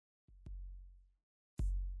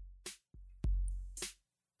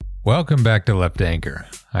Welcome back to Left Anchor.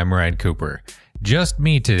 I'm Ryan Cooper. Just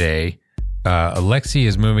me today. Alexi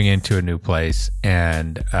is moving into a new place,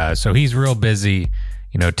 and so he's real busy,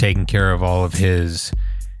 taking care of all of his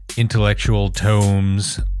intellectual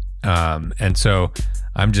tomes, and so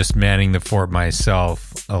I'm just manning the fort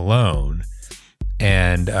myself alone,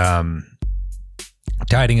 and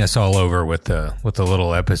tiding us all over with a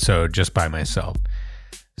little episode just by myself.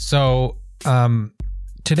 So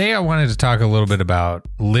today I wanted to talk a little bit about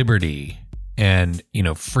liberty and,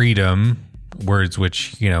 freedom, words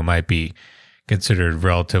which, might be considered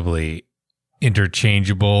relatively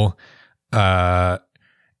interchangeable,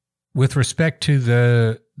 with respect to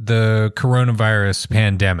the coronavirus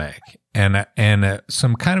pandemic and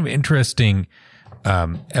some kind of interesting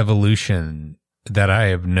evolution that I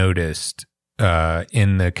have noticed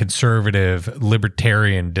in the conservative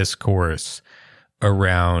libertarian discourse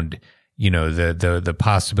around the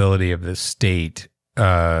possibility of the state,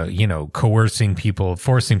 coercing people,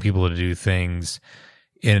 forcing people to do things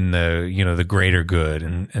in the greater good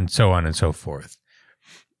and so on and so forth.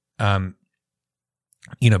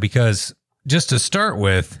 Because just to start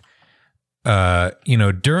with,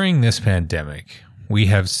 during this pandemic, we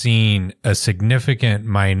have seen a significant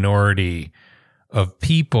minority of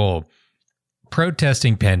people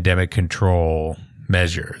protesting pandemic control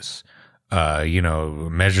measures.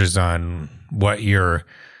 Measures on what you're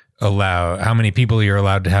allowed, how many people you're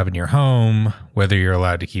allowed to have in your home, whether you're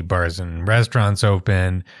allowed to keep bars and restaurants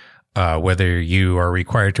open, whether you are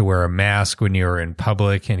required to wear a mask when you're in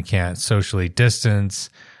public and can't socially distance.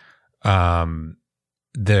 Back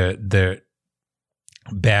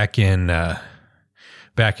in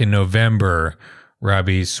November,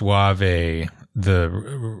 Robbie Suave, the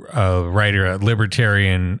writer at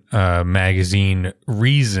libertarian magazine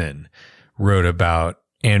Reason, wrote about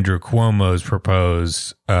Andrew Cuomo's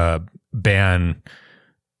proposed ban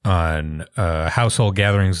on household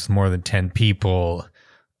gatherings with more than 10 people.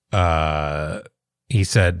 He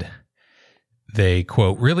said they,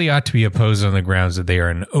 quote, really ought to be opposed on the grounds that they are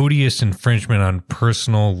an odious infringement on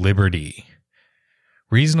personal liberty.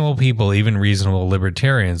 Reasonable people, even reasonable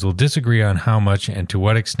libertarians, will disagree on how much and to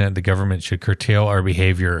what extent the government should curtail our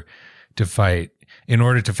behavior in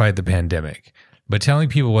order to fight the pandemic. But telling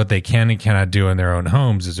people what they can and cannot do in their own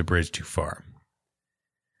homes is a bridge too far.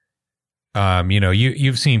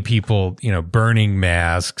 You've seen people, burning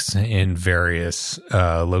masks in various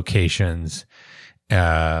locations.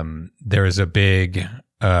 There was a big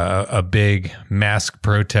mask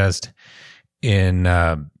protest in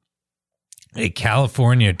a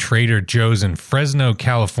California Trader Joe's in Fresno,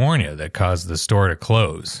 California, that caused the store to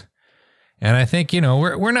close. And I think,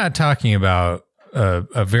 we're not talking about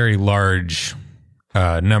a very large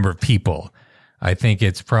number of people. I think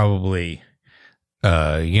it's probably,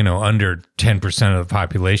 under 10% of the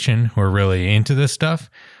population who are really into this stuff.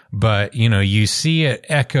 But, you see it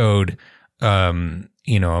echoed,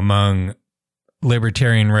 among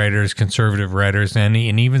libertarian writers, conservative writers, and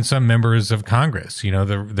even some members of Congress.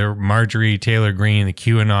 The Marjorie Taylor Greene, the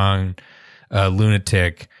QAnon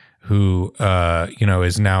lunatic who,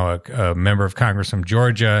 is now a member of Congress from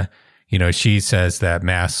Georgia. She says that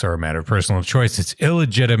masks are a matter of personal choice. It's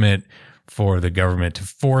illegitimate for the government to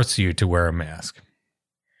force you to wear a mask.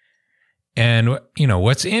 And,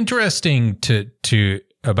 what's interesting to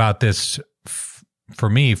about this for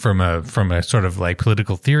me from a sort of like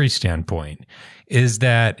political theory standpoint is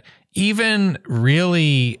that even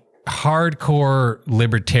really hardcore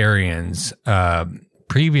libertarians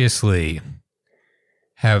previously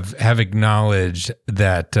have acknowledged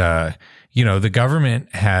that, the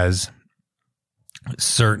government has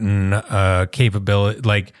certain capability,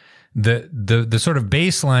 like the sort of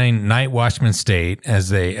baseline night watchman state, as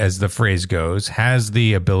the phrase goes, has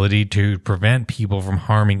the ability to prevent people from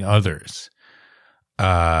harming others.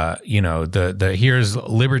 Here's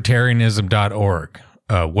libertarianism.org.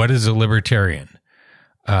 What is a libertarian?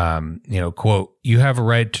 Quote, you have a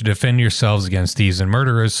right to defend yourselves against thieves and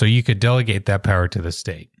murderers, so you could delegate that power to the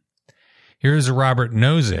state. Here's Robert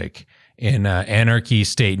Nozick in Anarchy,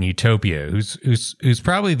 State, and Utopia, who's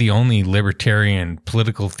probably the only libertarian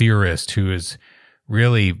political theorist who is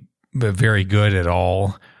really very good at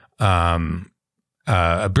all.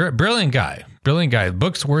 A brilliant guy.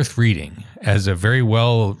 Book's worth reading as a very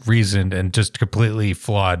well-reasoned and just completely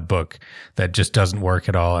flawed book that just doesn't work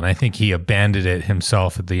at all. And I think he abandoned it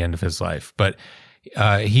himself at the end of his life. But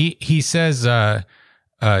he says,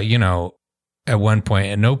 at one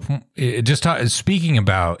point, speaking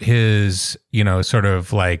about his, sort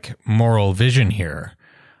of like moral vision here,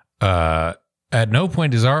 at no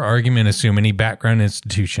point does our argument assume any background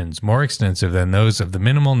institutions more extensive than those of the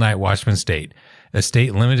minimal night watchman state, a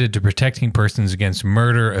state limited to protecting persons against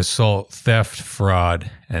murder, assault, theft,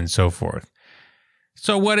 fraud, and so forth.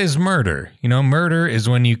 So what is murder? Murder is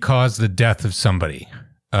when you cause the death of somebody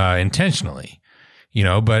intentionally,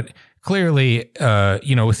 but clearly,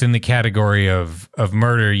 within the category of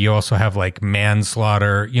murder, you also have like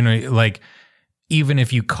manslaughter, like even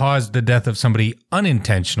if you caused the death of somebody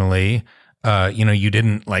unintentionally, you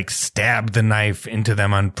didn't like stab the knife into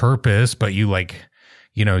them on purpose, but you like,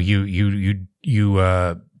 you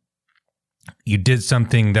did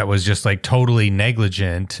something that was just like totally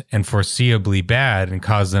negligent and foreseeably bad and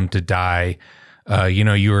caused them to die.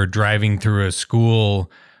 You were driving through a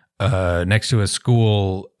school, next to a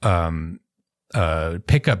school,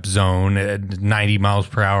 pickup zone at 90 miles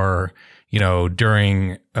per hour,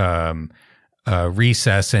 during,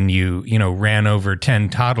 recess, and you ran over 10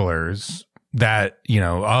 toddlers. That,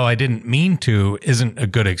 I didn't mean to isn't a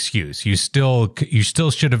good excuse. You still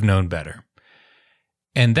should have known better.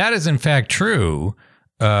 And that is in fact true.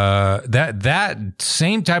 That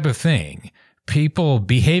same type of thing, people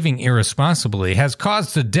behaving irresponsibly, has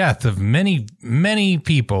caused the death of many, many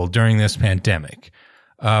people during this pandemic.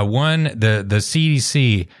 The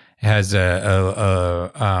CDC has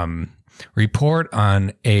a report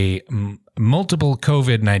on multiple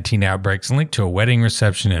COVID-19 outbreaks linked to a wedding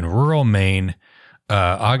reception in rural Maine,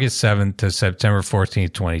 August 7th to September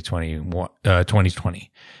 14th,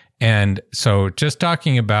 2020. And so just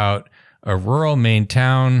talking about a rural Maine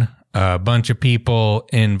town, a bunch of people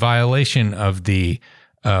in violation of the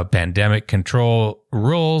pandemic control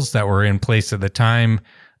rules that were in place at the time.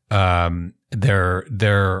 There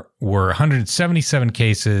were 177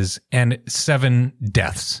 cases and 7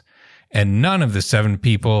 deaths. And none of the 7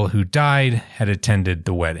 people who died had attended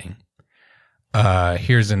the wedding.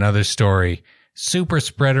 Here's another story. Super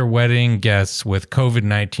spreader wedding guests with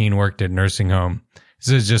COVID-19 worked at nursing home. This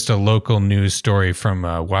is just a local news story from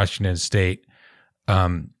Washington State.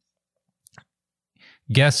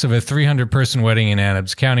 Guests of a 300-person wedding in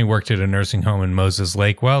Adams County worked at a nursing home in Moses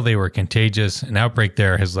Lake. Well, they were contagious. An outbreak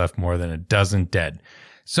there has left more than a dozen dead.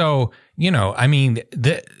 So,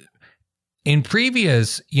 in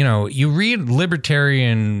previous, you read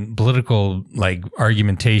libertarian political like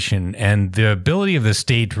argumentation, and the ability of the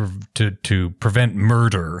state to prevent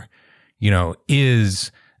murder,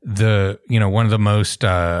 is one of the most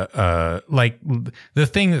like the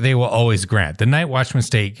thing that they will always grant. The night watch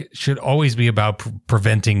mistake should always be about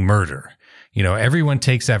preventing murder. Everyone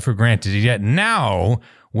takes that for granted. Yet now,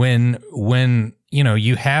 when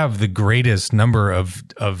you have the greatest number of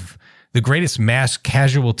the greatest mass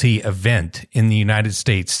casualty event in the United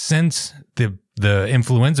States since the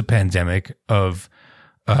influenza pandemic of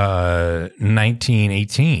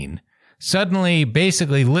 1918. Suddenly,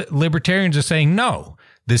 basically, libertarians are saying, no,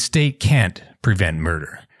 the state can't prevent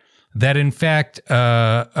murder. That, in fact,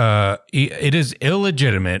 it is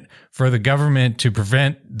illegitimate for the government to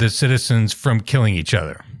prevent the citizens from killing each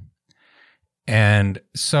other. And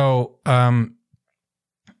so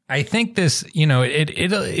I think this,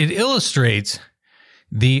 it illustrates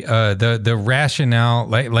the rationale,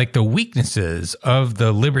 like the weaknesses of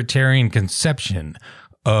the libertarian conception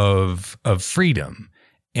of freedom,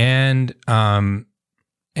 and the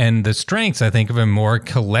strengths, I think, of a more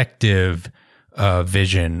collective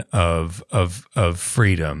vision of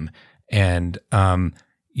freedom, and one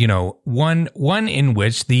in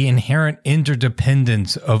which the inherent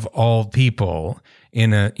interdependence of all people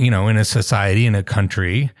in a society, in a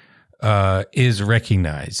country, is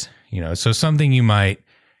recognized. So something you might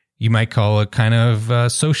call a kind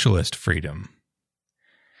of socialist freedom.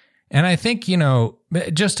 And I think,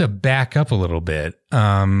 just to back up a little bit,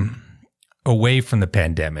 away from the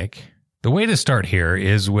pandemic, the way to start here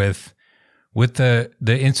is with the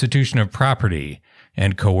institution of property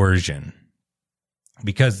and coercion.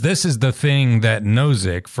 Because this is the thing that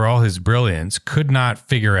Nozick, for all his brilliance, could not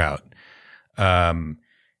figure out.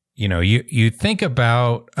 You think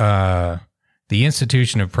about the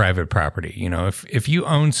institution of private property. If you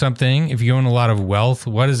own something, if you own a lot of wealth,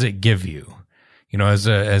 what does it give you? As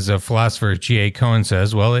a philosopher, G.A. Cohen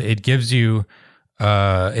says, well, it gives you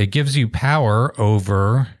power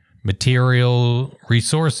over material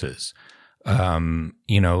resources, land,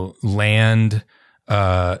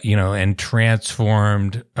 and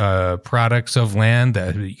transformed products of land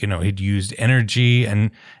that it used energy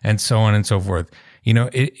and so on and so forth.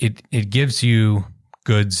 It gives you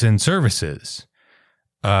goods and services.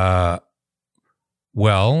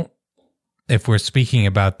 Well, if we're speaking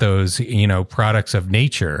about those, products of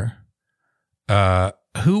nature,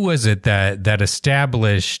 who was it that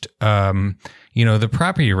established, the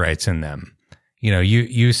property rights in them?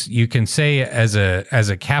 You can say as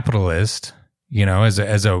a capitalist,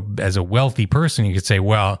 as a wealthy person, you could say,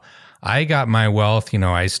 well, I got my wealth,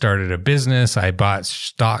 I started a business, I bought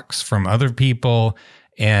stocks from other people,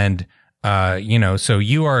 and so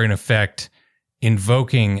you are in effect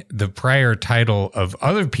invoking the prior title of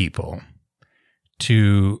other people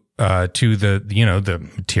to the the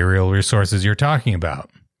material resources you're talking about.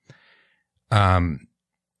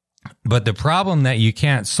 But the problem that you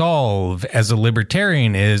can't solve as a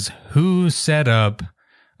libertarian is who set up,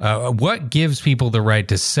 what gives people the right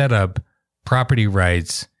to set up property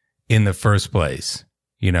rights in the first place.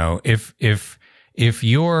 If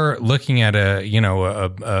you're looking at a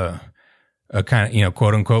kind of,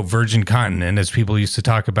 quote unquote, virgin continent, as people used to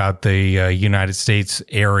talk about the United States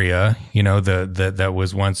area, that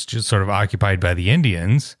was once just sort of occupied by the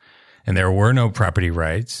Indians, and there were no property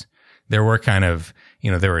rights. There were kind of,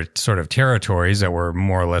 there were sort of territories that were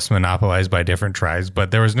more or less monopolized by different tribes,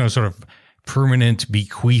 but there was no sort of permanent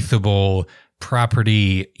bequeathable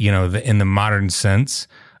property, in the modern sense.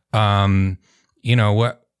 What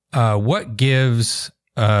gives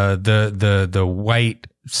the white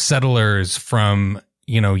settlers from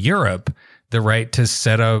Europe the right to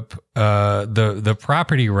set up the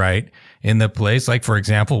property right in the place, like, for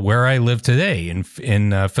example, where I live today in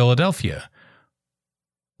Philadelphia?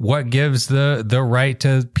 What gives the right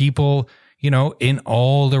to people in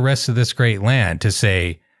all the rest of this great land to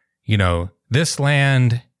say, this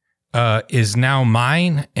land is now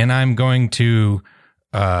mine, and I'm going to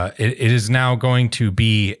it is now going to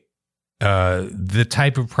be the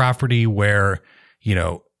type of property where,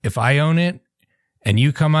 if I own it and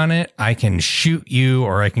you come on it, I can shoot you,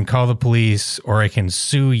 or I can call the police, or I can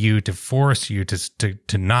sue you to force you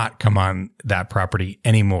to not come on that property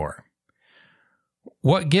anymore.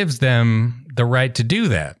 What gives them the right to do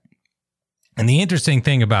that? And the interesting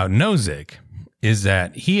thing about Nozick is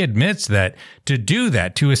that he admits that to do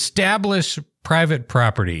that, to establish private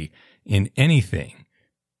property in anything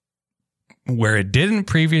where it didn't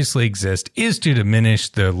previously exist, is to diminish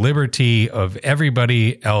the liberty of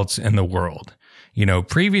everybody else in the world.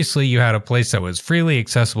 Previously you had a place that was freely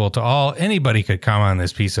accessible to all. Anybody could come on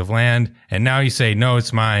this piece of land. And now you say, no,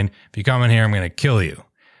 it's mine. If you come in here, I'm going to kill you.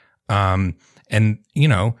 And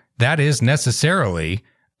that is necessarily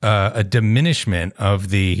a diminishment of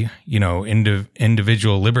the,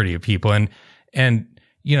 individual liberty of people. And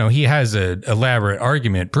he has an elaborate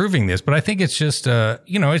argument proving this, but I think it's just,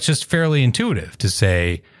 it's just fairly intuitive to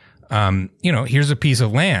say, here's a piece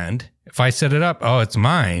of land. If I set it up, oh, it's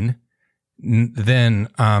mine, then,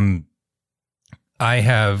 I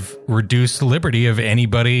have reduced the liberty of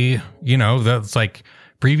anybody, that's like,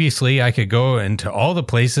 previously I could go into all the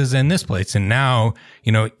places in this place. And now,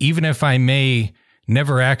 even if I may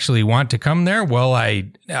never actually want to come there, well,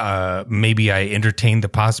 maybe I entertain the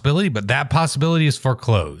possibility, but that possibility is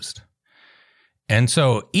foreclosed. And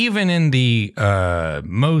so even in the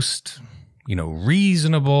most,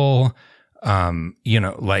 reasonable,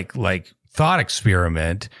 like thought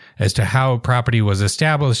experiment as to how property was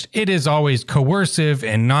established, it is always coercive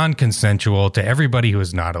and non-consensual to everybody who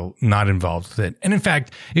is not involved with it. And in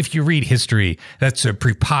fact, if you read history, that's a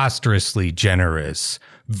preposterously generous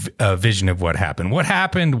vision of what happened. What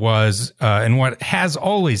happened was, and what has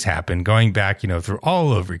always happened, going back, through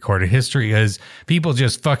all of recorded history, is people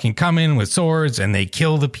just fucking come in with swords and they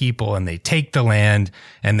kill the people and they take the land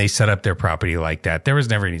and they set up their property like that. There was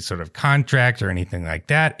never any sort of contract or anything like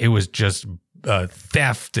that. It was just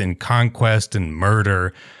theft and conquest and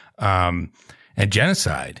murder, and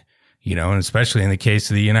genocide. And especially in the case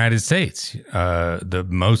of the United States,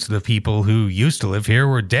 most of the people who used to live here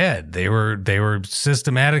were dead. They were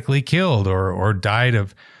systematically killed or died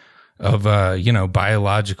of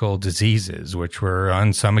biological diseases, which were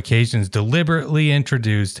on some occasions deliberately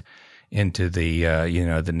introduced into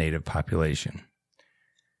the native population.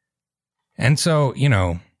 And so,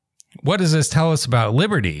 what does this tell us about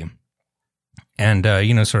liberty and,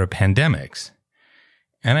 sort of pandemics?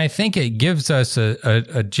 And I think it gives us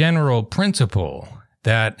a general principle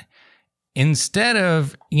that instead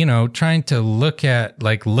of, trying to look at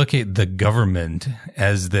the government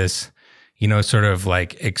as this, sort of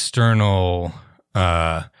like external,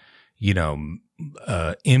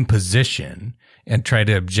 imposition and try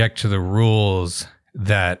to object to the rules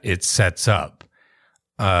that it sets up,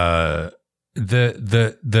 the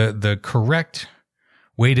correct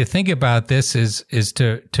way to think about this is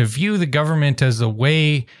to view the government as a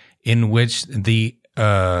way in which the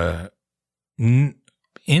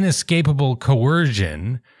inescapable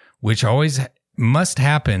coercion, which always must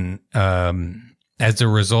happen as a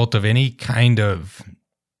result of any kind of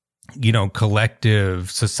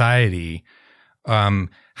collective society,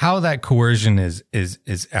 how that coercion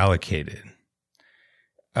is allocated.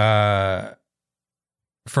 For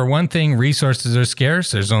one thing, resources are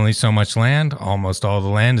scarce. There's only so much land. Almost all the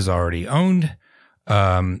land is already owned.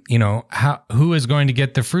 Who is going to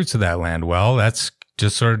get the fruits of that land? Well, that's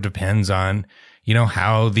just sort of depends on,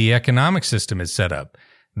 how the economic system is set up.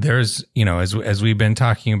 There's, as we've been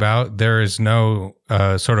talking about, there is no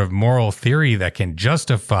sort of moral theory that can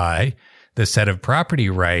justify the set of property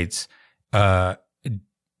rights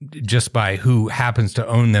just by who happens to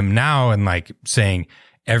own them now, and like saying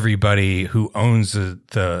everybody who owns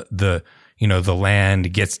the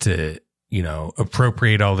land gets to,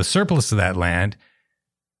 appropriate all the surplus of that land.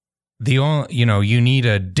 You need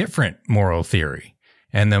a different moral theory.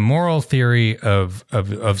 And the moral theory of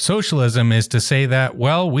socialism is to say that,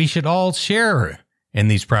 well, we should all share in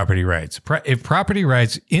these property rights. If property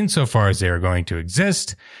rights, insofar as they are going to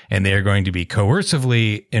exist and they are going to be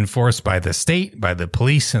coercively enforced by the state, by the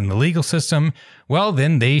police and the legal system, well,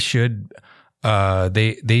 then they should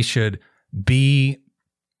be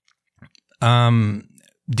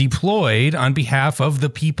deployed on behalf of the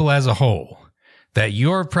people as a whole. That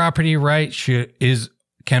your property right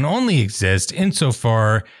can only exist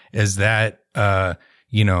insofar as that that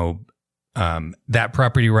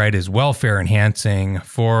property right is welfare enhancing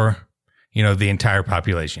for the entire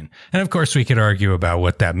population. And of course, we could argue about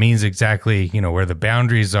what that means exactly. Where the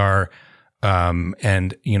boundaries are,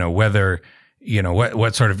 and whether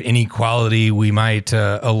what sort of inequality we might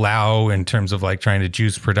allow in terms of like trying to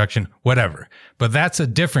juice production, whatever. But that's a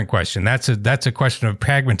different question. That's a question of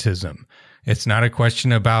pragmatism. It's not a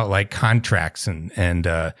question about like contracts and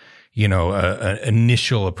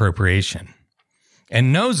initial appropriation.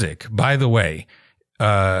 And Nozick, by the way,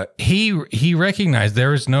 he recognized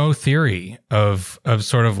there is no theory of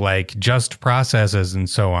sort of like just processes and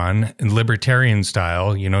so on, in libertarian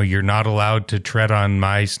style. You're not allowed to tread on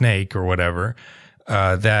my snake or whatever.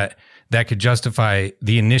 That could justify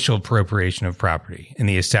the initial appropriation of property and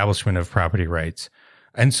the establishment of property rights.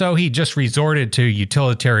 And so he just resorted to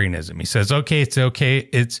utilitarianism. He says,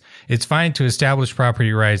 it's fine to establish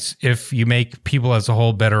property rights if you make people as a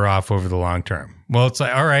whole better off over the long term. Well, it's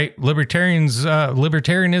like, all right,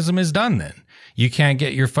 libertarianism is done then. You can't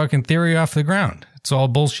get your fucking theory off the ground. It's all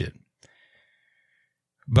bullshit.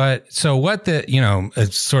 But so what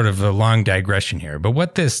it's sort of a long digression here, but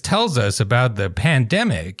what this tells us about the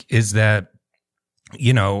pandemic is that,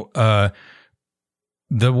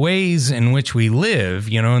 the ways in which we live,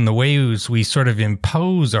 and the ways we sort of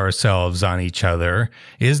impose ourselves on each other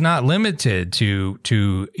is not limited to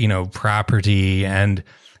property and,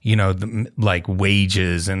 like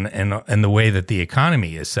wages and the way that the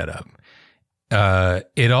economy is set up.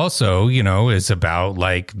 It also, is about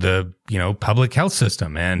like the, public health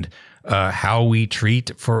system and, how we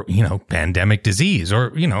treat for, pandemic disease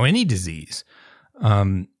or, any disease.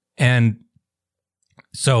 And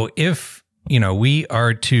so if, we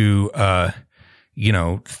are to,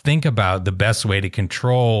 think about the best way to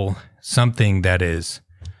control something that is,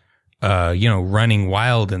 running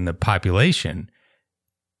wild in the population,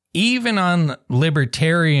 even on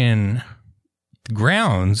libertarian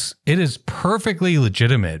grounds, it is perfectly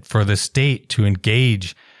legitimate for the state to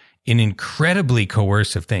engage in incredibly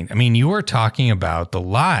coercive things. I mean, you are talking about the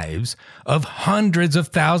lives of hundreds of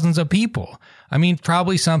thousands of people. I mean,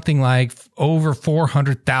 probably something like over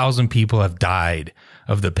 400,000 people have died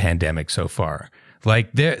of the pandemic so far.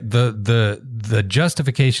 Like the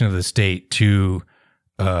justification of the state to,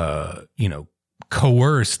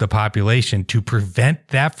 coerce the population to prevent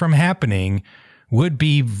that from happening would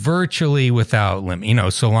be virtually without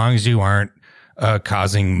limit, so long as you aren't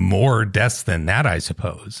causing more deaths than that, I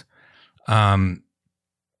suppose.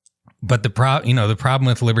 But the problem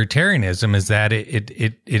with libertarianism is that it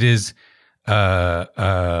is,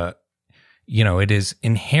 it is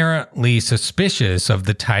inherently suspicious of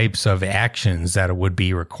the types of actions that would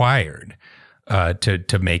be required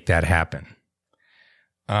to make that happen.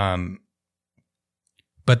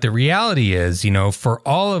 But the reality is, for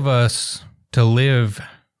all of us to live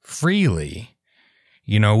freely,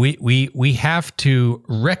 we have to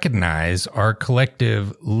recognize our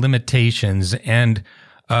collective limitations and,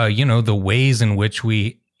 the ways in which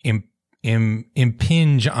we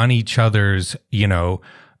impinge on each other's,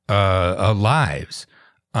 lives.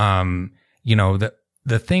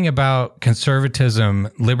 The thing about conservatism,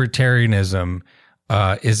 libertarianism,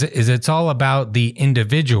 is it's all about the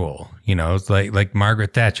individual. It's like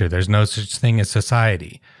Margaret Thatcher. There's no such thing as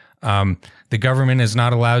society. The government is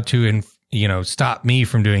not allowed to, stop me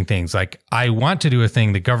from doing things. Like I want to do a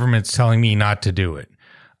thing, the government's telling me not to do it.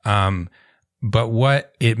 But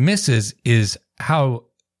what it misses is how,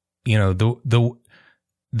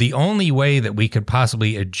 the only way that we could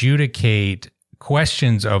possibly adjudicate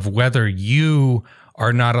questions of whether you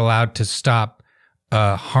are not allowed to stop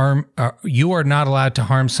harm, you are not allowed to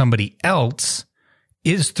harm somebody else,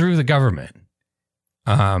 is through the government.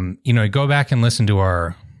 Go back and listen to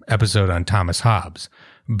our episode on Thomas Hobbes.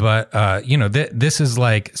 But, this is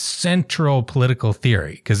like central political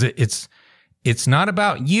theory, because it's not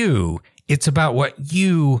about you. It's about what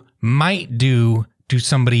you might do to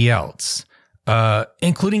somebody else,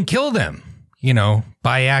 including kill them,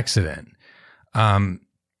 by accident. A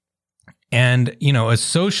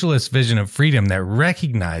socialist vision of freedom that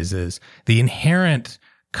recognizes the inherent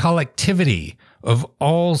collectivity of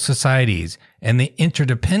all societies and the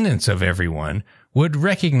interdependence of everyone would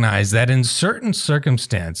recognize that in certain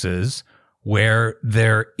circumstances where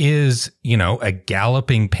there is, a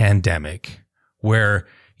galloping pandemic, where,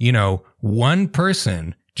 one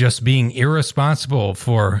person just being irresponsible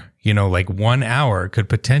for, 1 hour could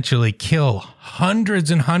potentially kill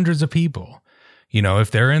hundreds and hundreds of people,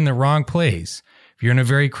 if they're in the wrong place, if you're in a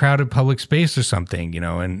very crowded public space or something,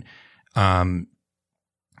 and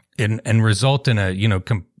result in a,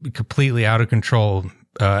 completely out of control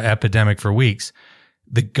epidemic for weeks,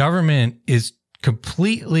 the government is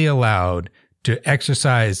completely allowed to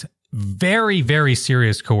exercise very, very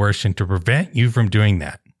serious coercion to prevent you from doing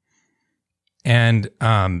that. And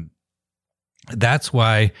that's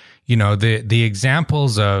why, the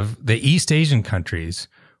examples of the East Asian countries,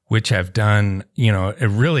 which have done, a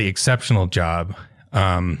really exceptional job.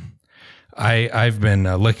 I've been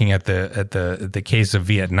looking at the case of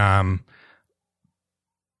Vietnam,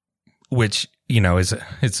 which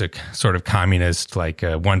it's a sort of communist, like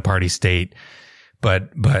a one-party state,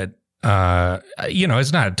 but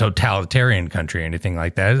it's not a totalitarian country or anything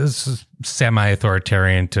like that. It's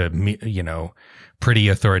semi-authoritarian to pretty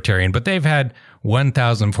authoritarian, but they've had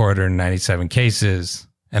 1,497 cases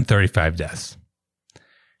and 35 deaths,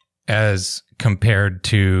 as compared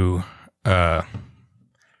to the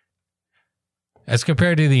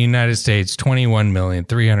United States,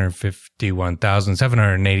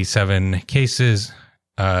 21,351,787 cases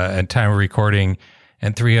at time of recording,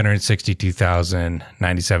 and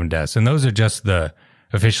 362,097 deaths. And those are just the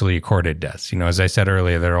officially recorded deaths. As I said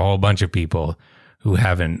earlier, there are a whole bunch of people who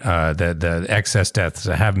haven't, the excess deaths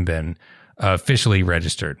that haven't been officially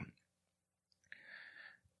registered.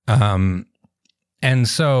 And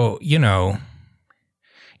so,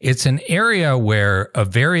 it's an area where a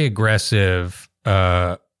very aggressive,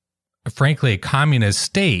 frankly, a communist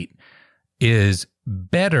state is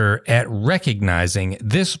better at recognizing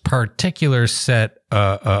this particular set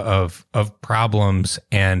of problems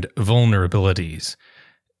and vulnerabilities,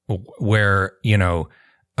 where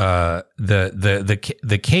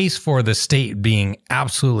the case for the state being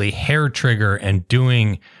absolutely hair trigger and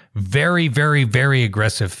doing very, very, very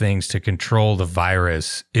aggressive things to control the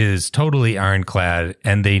virus is totally ironclad,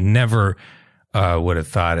 and they never would have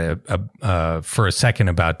thought for a second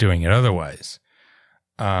about doing it otherwise.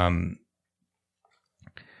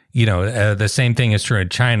 The same thing is true in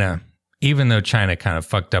China, even though China kind of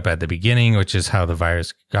fucked up at the beginning, which is how the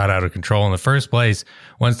virus got out of control in the first place.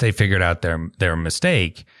 Once they figured out their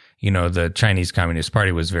mistake, the Chinese Communist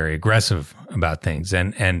Party was very aggressive about things,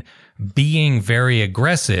 and being very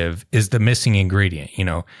aggressive is the missing ingredient.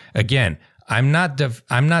 Again, I'm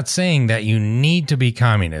not saying that you need to be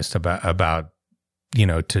communist about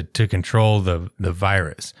to control the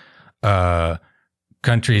virus.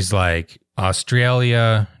 Countries like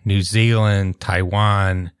Australia, New Zealand,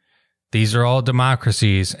 Taiwan, these are all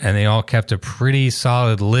democracies, and they all kept a pretty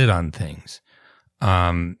solid lid on things.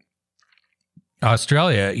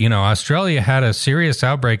 Australia had a serious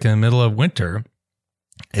outbreak in the middle of winter.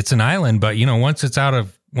 It's an island, but once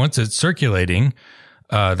it's circulating,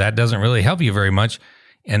 that doesn't really help you very much.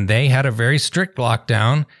 And they had a very strict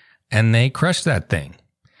lockdown, and they crushed that thing.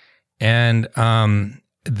 And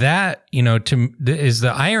that is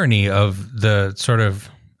the irony of the sort of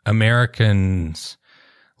Americans'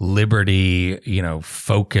 liberty,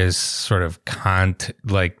 focus, sort of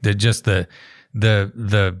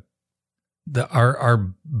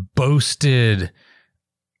our boasted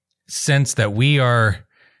sense that we are,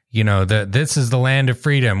 that this is the land of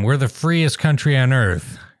freedom. We're the freest country on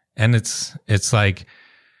earth. And it's like,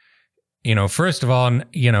 first of all,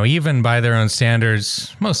 even by their own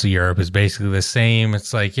standards, most of Europe is basically the same.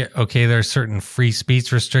 It's like, yeah, okay, there are certain free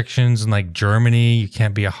speech restrictions in like Germany. You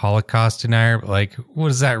can't be a Holocaust denier, but like, what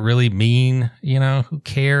does that really mean? Who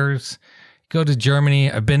cares? Go to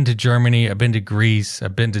Germany. I've been to Germany. I've been to Greece.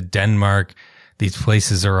 I've been to Denmark. These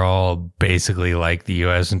places are all basically like the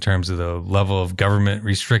U.S. in terms of the level of government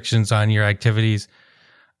restrictions on your activities.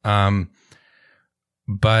 But,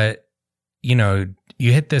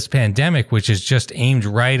 you hit this pandemic, which is just aimed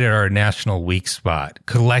right at our national weak spot,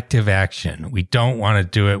 collective action. We don't want to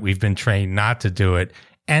do it. We've been trained not to do it.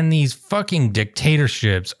 And these fucking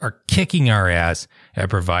dictatorships are kicking our ass at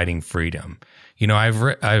providing freedom. You know,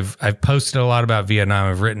 I've posted a lot about Vietnam.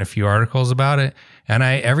 I've written a few articles about it. And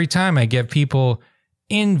every time I get people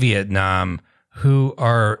in Vietnam who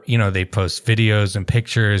are, you know, they post videos and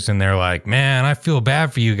pictures and they're like, man, I feel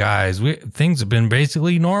bad for you guys. Things have been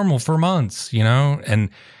basically normal for months, you know, and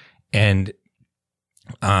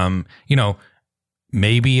you know,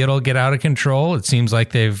 maybe it'll get out of control. It seems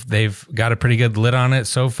like they've got a pretty good lid on it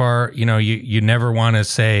so far. You know, you never want to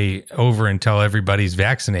say over until everybody's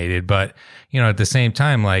vaccinated, but you know, at the same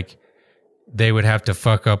time, like they would have to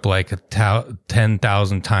fuck up like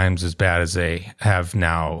 10,000 times as bad as they have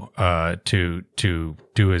now, to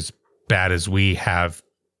do as bad as we have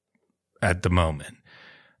at the moment.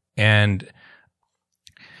 And,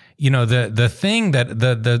 you know, the thing that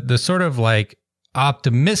the sort of like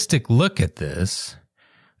optimistic look at this,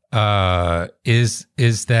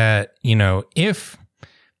 is that, you know, if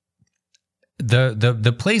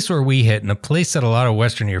the place where we hit and the place that a lot of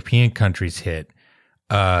Western European countries hit,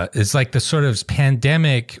 is like the sort of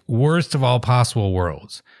pandemic worst of all possible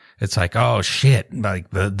worlds. It's like, oh shit, like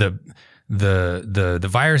the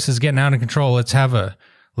virus is getting out of control. Let's have a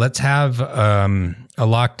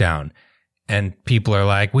lockdown. And people are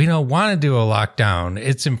like, we don't want to do a lockdown.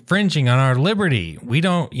 It's infringing on our liberty. We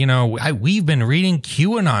don't, you know, we've been reading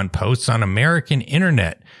QAnon posts on American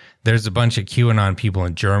internet. There's a bunch of QAnon people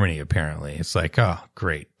in Germany, apparently. It's like, oh,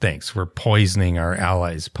 great. Thanks. We're poisoning our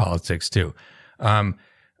allies' politics too.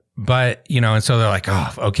 But, you know, and so they're like,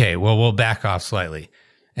 oh, okay, well, we'll back off slightly.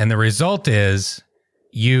 And the result is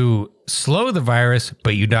you slow the virus,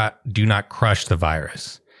 but you do not crush the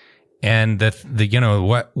virus. And the you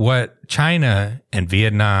know, what China and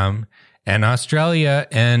Vietnam and Australia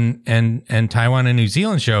and Taiwan and New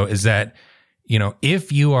Zealand show is that, you know,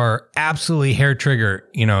 if you are absolutely hair trigger,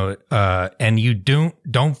 you know, and you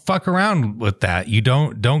don't fuck around with that, you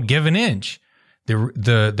don't give an inch,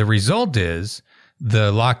 the result is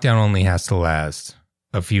the lockdown only has to last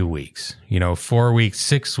a few weeks, you know, 4 weeks,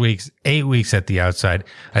 6 weeks, 8 weeks at the outside.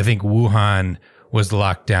 I think Wuhan was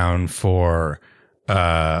locked down for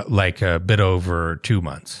like a bit over 2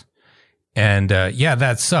 months. And yeah,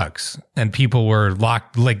 that sucks. And people were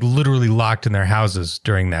locked, like literally locked in their houses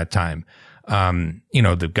during that time. You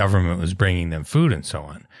know, the government was bringing them food and so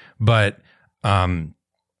on. But,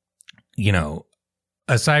 you know,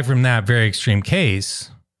 aside from that very extreme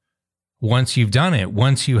case, once you've done it,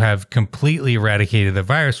 once you have completely eradicated the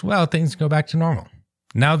virus, well, things go back to normal.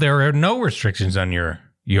 Now there are no restrictions on your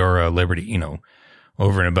liberty, you know,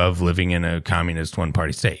 over and above living in a communist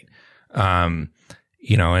one-party state.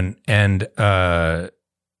 You know, and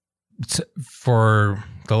for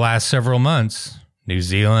the last several months, New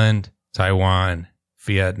Zealand, Taiwan,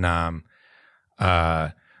 Vietnam,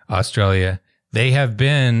 Australia, they have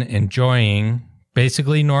been enjoying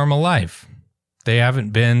basically normal life. They haven't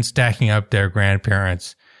been stacking up their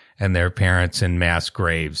grandparents and their parents in mass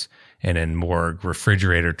graves and in morgue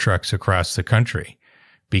refrigerator trucks across the country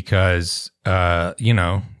because, you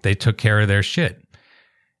know, they took care of their shit.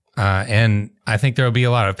 And I think there'll be a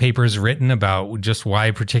lot of papers written about just why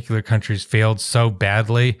particular countries failed so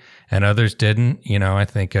badly and others didn't. You know, I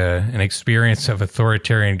think an experience of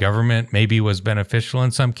authoritarian government maybe was beneficial in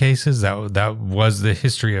some cases. That was the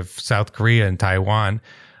history of South Korea and Taiwan.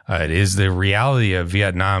 It is the reality of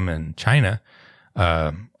Vietnam and China.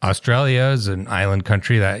 Australia is an island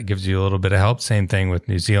country that gives you a little bit of help. Same thing with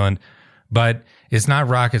New Zealand, but it's not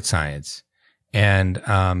rocket science. And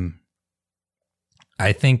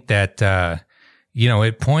I think that, you know,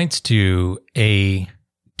 it points to a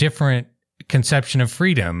different conception of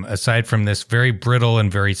freedom aside from this very brittle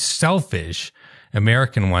and very selfish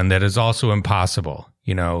American one that is also impossible.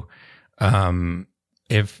 You know,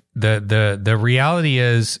 if the reality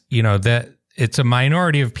is, you know, that it's a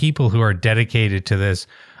minority of people who are dedicated to this.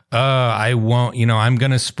 I won't, you know, I'm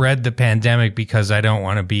going to spread the pandemic because I don't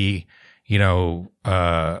want to be, you know,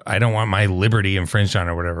 I don't want my liberty infringed on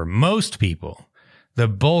or whatever. Most people, the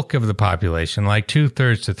bulk of the population, like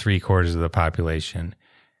 2/3 to 3/4 of the population,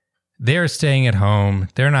 they're staying at home.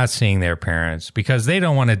 They're not seeing their parents because they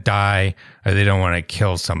don't want to die or they don't want to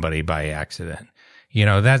kill somebody by accident. You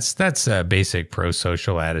know, that's a basic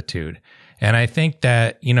pro-social attitude. And I think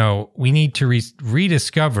that, you know, we need to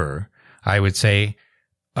rediscover, I would say,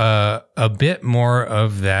 a bit more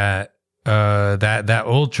of that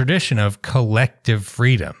old tradition of collective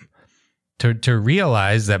freedom to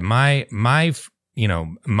realize that my you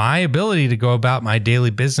know, my ability to go about my daily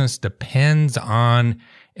business depends on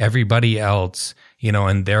everybody else,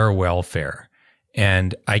 and their welfare.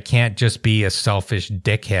 And I can't just be a selfish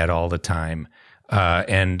dickhead all the time,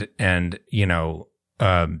 and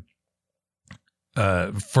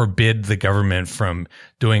forbid the government from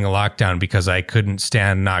doing a lockdown because I couldn't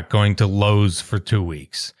stand not going to Lowe's for 2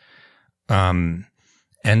 weeks. And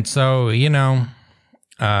so,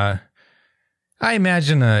 I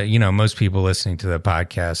imagine, most people listening to the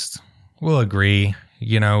podcast will agree,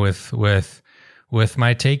 with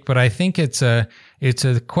my take, but I think it's a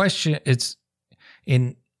question. It's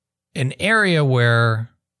in an area where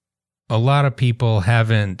a lot of people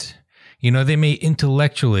haven't, they may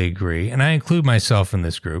intellectually agree, and I include myself in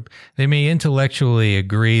this group. They may intellectually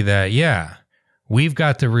agree that, yeah, we've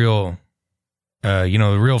got the real,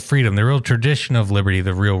 the real freedom, the real tradition of liberty,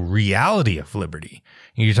 the real reality of liberty.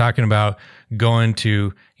 You're talking about going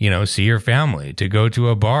to, see your family, to go to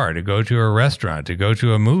a bar, to go to a restaurant, to go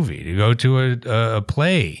to a movie, to go to a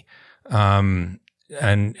play, and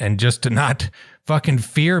just to not fucking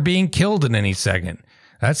fear being killed in any second.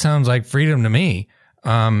 That sounds like freedom to me.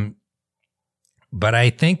 But I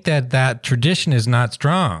think that tradition is not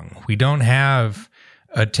strong. We don't have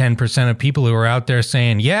a 10% of people who are out there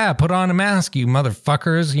saying, yeah, put on a mask, you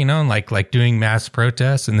motherfuckers, like doing mass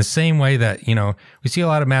protests in the same way that, we see a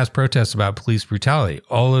lot of mass protests about police brutality.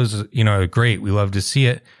 All those, are great. We love to see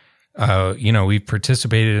it. We've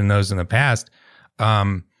participated in those in the past.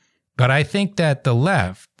 But I think that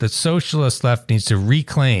the socialist left needs to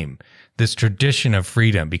reclaim this tradition of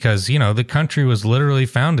freedom because, the country was literally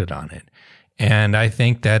founded on it. And I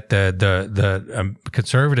think that the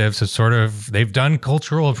conservatives have they've done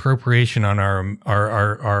cultural appropriation on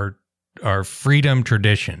our freedom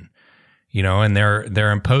tradition, and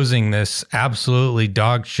they're imposing this absolutely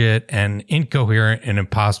dog shit and incoherent and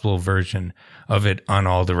impossible version of it on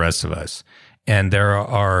all the rest of us. And there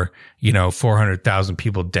are, 400,000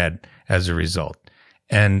 people dead as a result.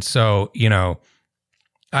 And so,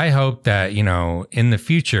 I hope that, in the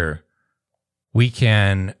future, we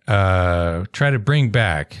can try to bring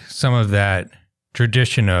back some of that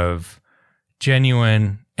tradition of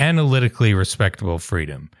genuine, analytically respectable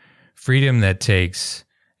freedom that takes,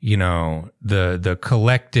 the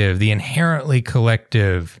collective, the inherently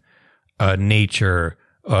collective nature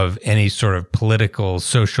of any sort of political,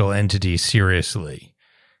 social entity seriously.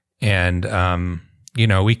 And,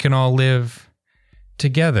 we can all live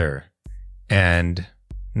together and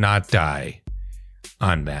not die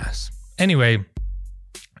en masse. Anyway,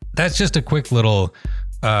 that's just a quick little,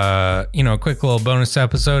 bonus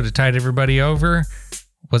episode to tide everybody over.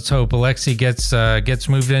 Let's hope Alexi gets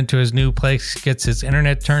moved into his new place, gets his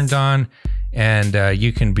internet turned on, and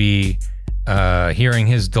you can be hearing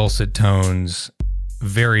his dulcet tones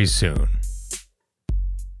very soon.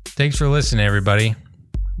 Thanks for listening, everybody.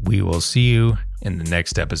 We will see you in the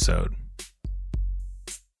next episode.